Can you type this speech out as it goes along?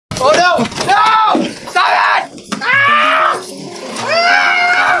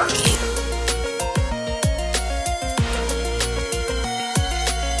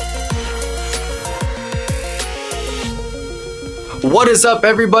is up,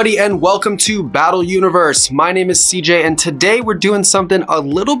 everybody, and welcome to Battle Universe. My name is CJ, and today we're doing something a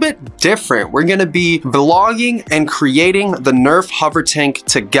little bit different. We're gonna be vlogging and creating the Nerf hover tank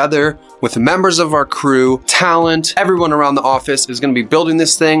together with members of our crew, talent, everyone around the office is gonna be building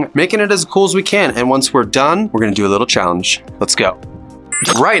this thing, making it as cool as we can. And once we're done, we're gonna do a little challenge. Let's go.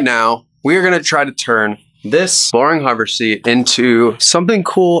 Right now, we are gonna try to turn this boring hover seat into something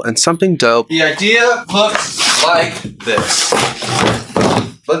cool and something dope. The idea looks like this.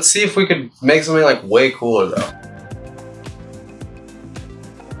 Let's see if we could make something like way cooler though.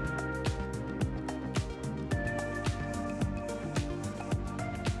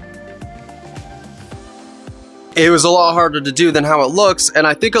 It was a lot harder to do than how it looks, and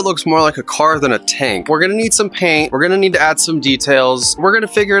I think it looks more like a car than a tank. We're gonna need some paint, we're gonna need to add some details, we're gonna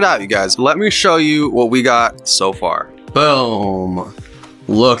figure it out, you guys. Let me show you what we got so far. Boom.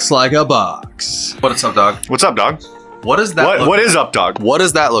 Looks like a box. What's up, dog? What's up, dog? What is that? What is up, dog? What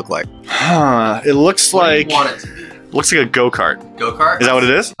does that look like? It looks like... What do you want it to be? Looks like a go-kart. Go-kart? Is that what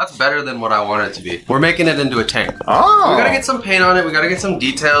it is? That's better than what I want it to be. We're making it into a tank. Oh. We gotta get some paint on it. We gotta get some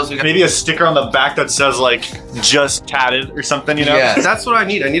details. Maybe a sticker on the back that says like, just tatted or something, you know? Yeah, that's what I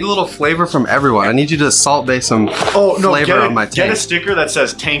need. I need a little flavor from everyone. I need you to salt base some flavor on my tank. Get a sticker that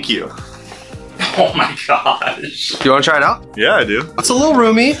says, thank you. Oh my gosh. Do you wanna try it out? Yeah, I do. It's a little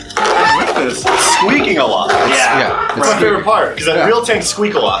roomy. With this, it's squeaking a lot. Yeah. It's my favorite part, because real tanks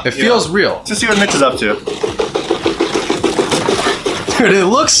squeak a lot. It feels real. Let's see what Mitch is up to. Dude, it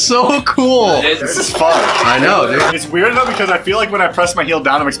looks so cool. This is fun. I know, dude. It's weird though because I feel like when I press my heel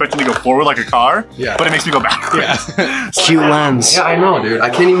down, I'm expecting to go forward like a car. Yeah. But it makes me go backwards. Yeah. Cute lens. Yeah, I know, dude.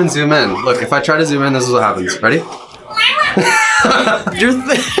 I can't even zoom in. Look, if I try to zoom in, this is what happens. Ready?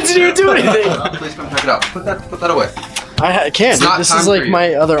 Did you do anything? Please come check it out. Put that away. I can't. Dude, this is like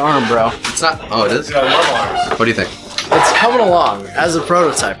my other arm, bro. It's not. Oh, it is? Yeah, I love arms. What do you think? It's coming along as a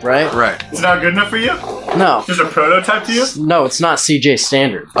prototype, right? Right. Is it not good enough for you? No. There's a prototype to you? No, it's not CJ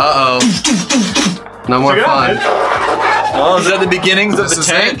standard. Uh-oh. No more fun. Oh, is that the beginnings of the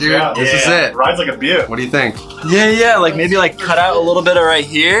tank? Dude. Yeah. This is it. Rides like a beaut. What do you think? Yeah, like maybe like cut out a little bit of right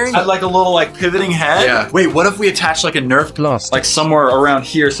here. Add like a little like pivoting head. Yeah. Wait, what if we attach like a Nerf Plus like somewhere around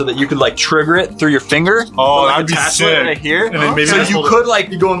here so that you could like trigger it through your finger? Oh, like, that'd be attach sick. it right here. And then maybe so you could like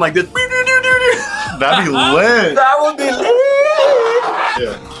be going like this. That'd be lit. That would be lit.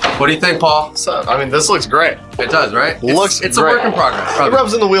 Yeah. What do you think, Paul? I mean, this looks great. It does, right? It's a great. work in progress. It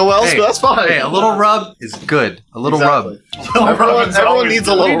rubs in the wheel well, so that's fine. Hey, a little rub is good. A little rub. Everyone needs a What are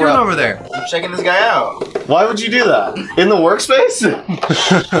little you doing rub. over there? I'm checking this guy out. Why would you do that? In the workspace?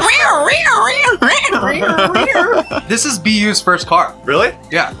 This is BU's first car. Really?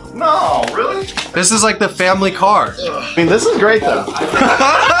 Yeah. No, really? This is like the family car. I mean, this is great though.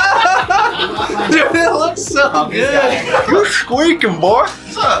 Dude, it looks so good. You're squeaking, boy.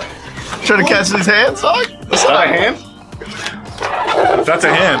 What's up? Trying to catch these hands, dog? Is that a hand? If that's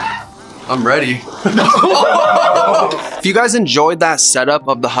a hand. I'm ready. If you guys enjoyed that setup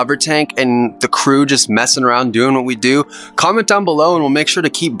of the hover tank and the crew just messing around doing what we do, comment down below and we'll make sure to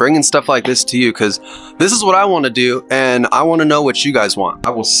keep bringing stuff like this to you because this is what I want to do and I want to know what you guys want.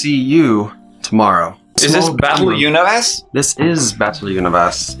 I will see you tomorrow. Is this Battle Universe? This is Battle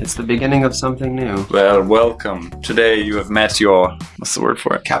Universe. It's the beginning of something new. Well, welcome. Today you have met your, what's the word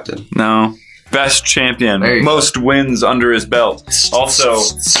for it? Captain. No. Best champion. Most wins under his belt. Also,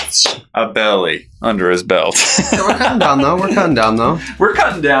 a belly under his belt. Yeah, we're cutting down though. We're cutting down though. We're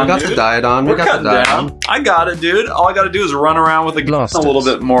cutting down, We got dude. the diet on. We're cutting down. I got it, dude. All I got to do is run around with a gun a little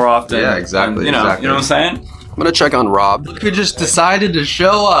bit more often. Yeah, exactly. You know what I'm saying? I'm gonna check on Rob. Look who just decided to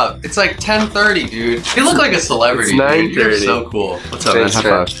show up. It's like 10:30, dude. You look like a celebrity. It's 9:30. You're so cool. What's up, man?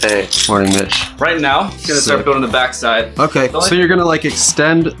 High five. Hey. Morning, Mitch. Right now, I'm gonna start building the back side. Okay, so you're gonna like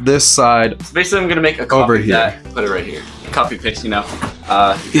extend this side. So basically, I'm gonna make a copy Over of here. that. Put it right here. Copy paste, you know.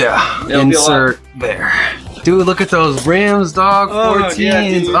 Yeah. It'll be a lot. Insert there. Dude, look at those Rams, dog. Oh, 14s.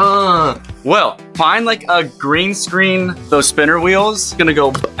 yeah, dude. Well, find like a green screen, those spinner wheels. Gonna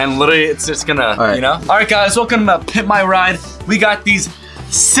go and literally it's just gonna, right. you know? All right, guys, welcome to Pit My Ride. We got these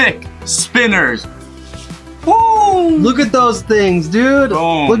sick spinners. Woo! Look at those things, dude.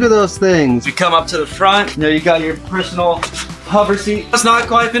 Boom. Look at those things. You come up to the front, you know, you got your personal hover seat. It's not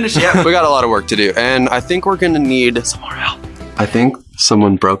quite finished yet. We got a lot of work to do, and I think we're gonna need some more help. I think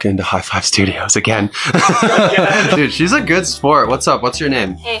someone broke into High Five Studios again. Dude, she's a good sport. What's up? What's your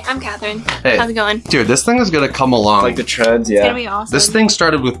name? Hey, I'm Catherine. Hey. How's it going? Dude, this thing is gonna come along. Like the treads, It's yeah. gonna be awesome. This thing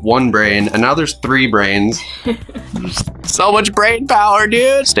started with one brain, and now there's 3 brains. So much brain power,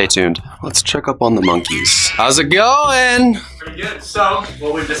 dude. Stay tuned. Let's check up on the monkeys. How's it going? Pretty good. So,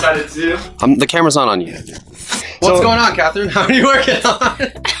 what we've decided to do. The camera's not on you. What's going on, Catherine? How are you working on?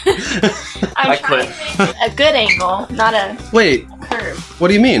 I'm trying to make a good angle, not a Wait, curve. what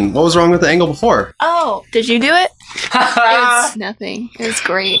do you mean? What was wrong with the angle before? Oh, did you do it? It's nothing. It was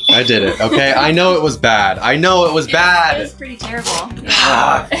great. I did it, okay? I know it was bad. I know it was bad. It was pretty terrible.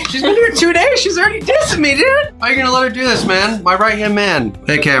 Yeah. She's been here 2 days. She's already dissing me, dude. How are you gonna let her do this, man? My right-hand man.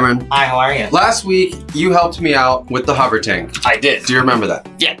 Hey, Cameron. Hi, how are you? Last week, you helped me out with the hover tank. I did. Do you remember that?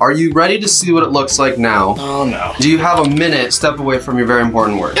 Yeah. Are you ready to see what it looks like now? Oh, no. Do you have a minute? Step away from your very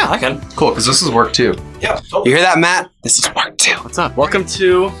important work. Yeah, I can. Cool, because this is work too. Yeah. You hear that, Matt? This is work too. What's up? Welcome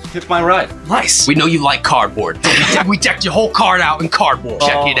to Hit My Ride. Nice. We know you like cardboard. We decked your whole card out in cardboard.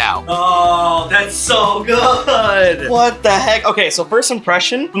 Check it out. Oh, that's so good. What the heck? Okay, so first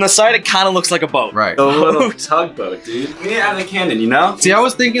impression, from the side, it kind of looks like a boat. Right. A little tugboat, dude. We need it out of the cannon, you know? See, I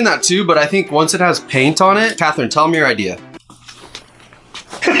was thinking that too, but I think once it has paint on it, Catherine, tell me your idea.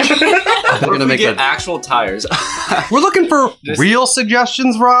 We're gonna make actual tires. We're looking for real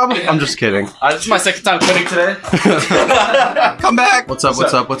suggestions, Rob. I'm just kidding. This is my second time quitting today. Come back. What's up?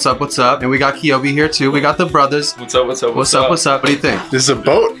 What's up? What's up? What's up? And we got Kiyobi here too. We got the brothers. What's up? What's up? What's up? What's up? What do you think? This is a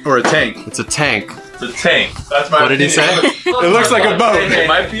boat or a tank? It's a tank. It's a tank. That's my What did he say? It looks like a boat. It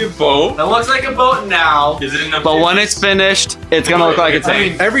might be a boat. It looks like a boat now. Is it in a But when it's finished, it's gonna look like a I mean,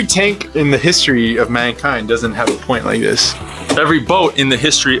 tank. every tank in the history of mankind doesn't have a point like this. Every boat in the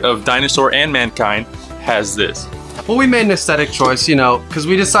history of dinosaur and mankind has this. Well, we made an aesthetic choice, you know, because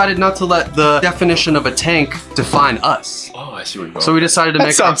we decided not to let the definition of a tank define us. Oh, I see where you're going. So we decided to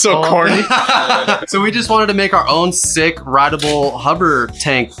make Sounds so corny. So we just wanted to make our own sick, rideable hover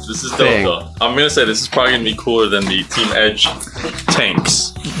tank This is thing. dope though. I'm gonna say this is probably gonna be cooler than the Team Edge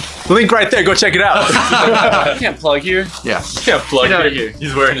tanks. Link right there. Go check it out. You can't plug here. Yeah. You can't plug Get out of here. here.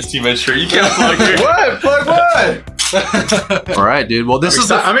 He's wearing his Team Edge shirt. You can't plug here. What? Plug what? All right, dude. Well, this is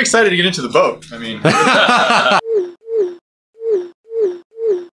the I'm excited to get into the boat. I mean,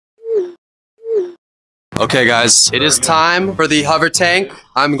 Okay, guys, it is time for the hover tank.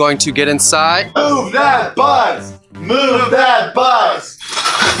 I'm going to get inside. Move that bus! Move that bus!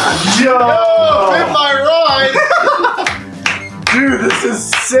 Yo! Hit my ride! Dude, this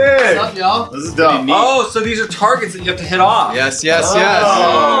is sick! What's up, y'all? This is dumb. Oh, so these are targets that you have to hit off. Yes, yes, yes.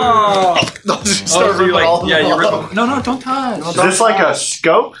 Oh. Start So you ripping all yeah, of you them off. rip. No, don't touch. Is this like a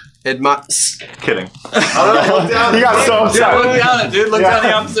scope? It might. kidding. You got so Yeah, upset. look down it, dude. Look down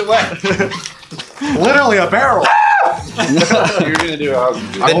the opposite way. Literally a barrel. You're gonna do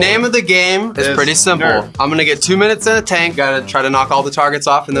The name of the game is pretty simple. Nerf. I'm gonna get 2 minutes in a tank. Gotta try to knock all the targets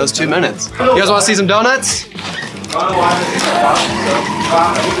off in those 2 minutes. You guys want to see some donuts? All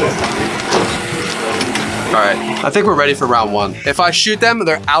right, I think we're ready for round one. If I shoot them,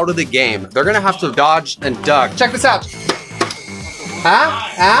 they're out of the game. They're gonna have to dodge and duck. Check this out. Huh?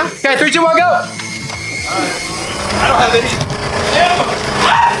 Huh? Okay, 3, 2, 1, go. I don't have any.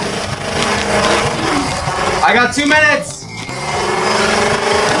 I got 2 minutes.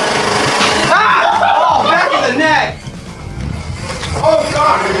 Ah! Oh, back in the neck. Oh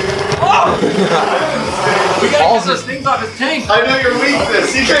god! We gotta get those things off his tank. I know your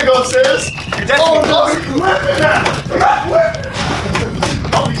weakness. You can't go upstairs. Oh no!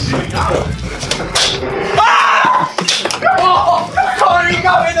 I'll be shooting out. Oh, Connor, you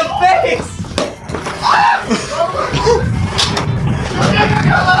got me in the face.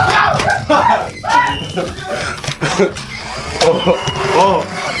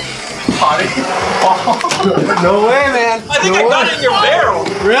 No way, man. I think I got it in your barrel.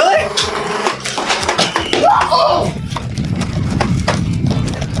 Really?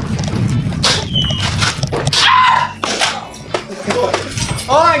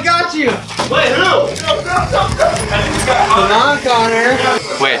 Oh, I got you. Wait, who? Come on, Connor.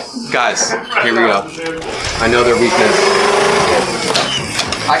 Wait, guys, here we go. I know their weakness.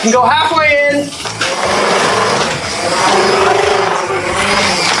 I can go halfway in.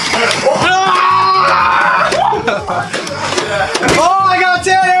 Oh, I got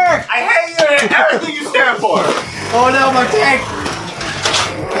Tanner. I hate you and everything you stand for. Oh no, my tank.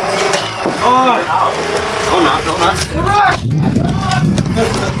 Oh, not.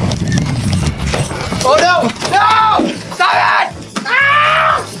 Oh no! No! Stop it!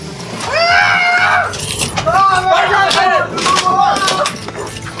 Ah! Ah! Oh my God!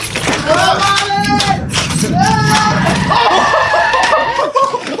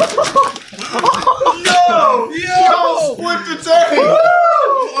 Yo! Split the tank.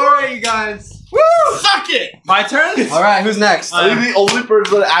 All right, you guys. Suck it. My turn? All right, who's next? Are you the only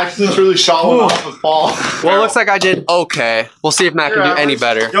person that actually truly shot one off the ball? Well, it looks like I did okay. We'll see if Matt can do any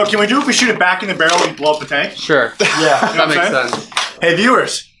better. Yo, can we do if we shoot it back in the barrel and blow up the tank? Sure. Yeah. That makes sense. Hey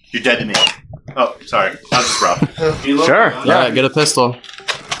viewers, you're dead to me. Oh, sorry. That was just rough. Sure. Yeah, get a pistol.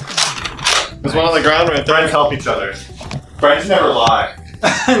 There's one on the ground right there. Friends help each other. Friends never lie.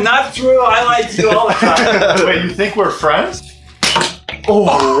 Not true. I like you all the time. Wait, you think we're friends?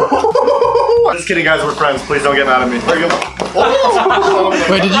 Oh! Just kidding, guys. We're friends. Please don't get mad at me.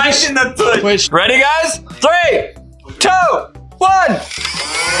 Wait, did you just... in the push. Wait. Ready, guys? 3, 2, 1.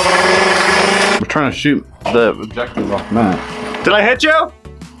 We're trying to shoot the objective off Matt. Did I hit you?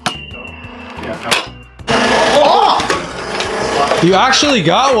 You actually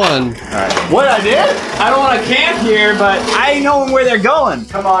got one. What I did? I don't want to camp here, but I know where they're going.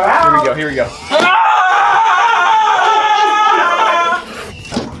 Come on out. Here we go.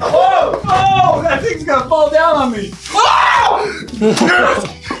 Oh, that thing's gonna fall down on me. Oh!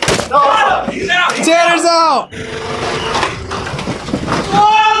 He's out. Tanner's out.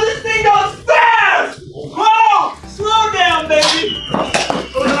 Oh, this thing goes fast. Whoa, slow down, baby.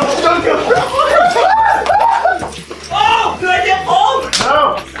 Oh, did I get pulled?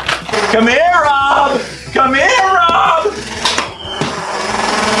 No. Come here, Rob. Come here, Rob.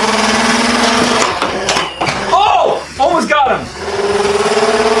 Oh, almost got him.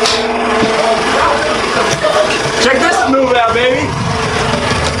 Check this move out, baby.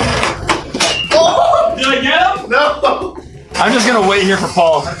 Oh, did I get him? No. I'm just gonna wait here for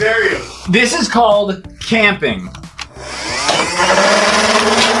Paul. I dare you. This is called camping.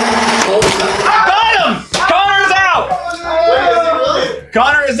 Got him! Connor is out! Wait, is he really?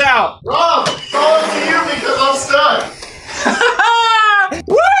 Connor is out! Rob, calling to you because I'm stuck.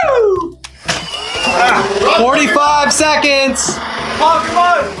 Woo! 45 seconds. Oh, come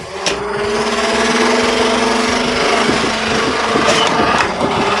on!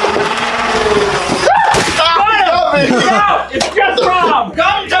 He's out! It's just Rob!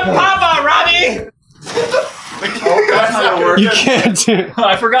 Come to Papa, Robbie! You can't do.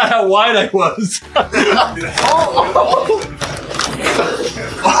 I forgot how wide I was.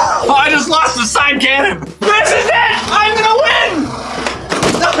 Oh, I just lost the side cannon. This is it! I'm gonna win!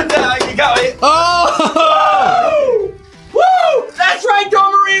 No, you got me. Oh! Woo! That's right,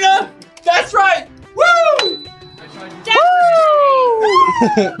 Domarina! That's right! Woo!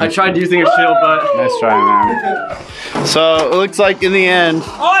 I tried using a shield, but Nice try, man. So it looks like in the end.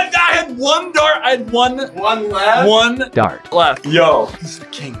 Oh, I had one dart. I had one left. One dart left. Yo, he's the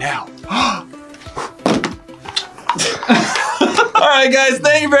king now. Alright guys,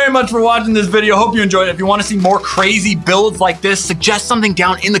 thank you very much for watching this video. Hope you enjoyed it. If you want to see more crazy builds like this, suggest something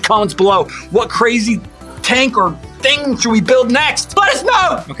down in the comments below. What crazy tank or thing should we build next? Let us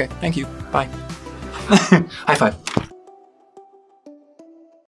know! Okay, thank you. Bye. High five.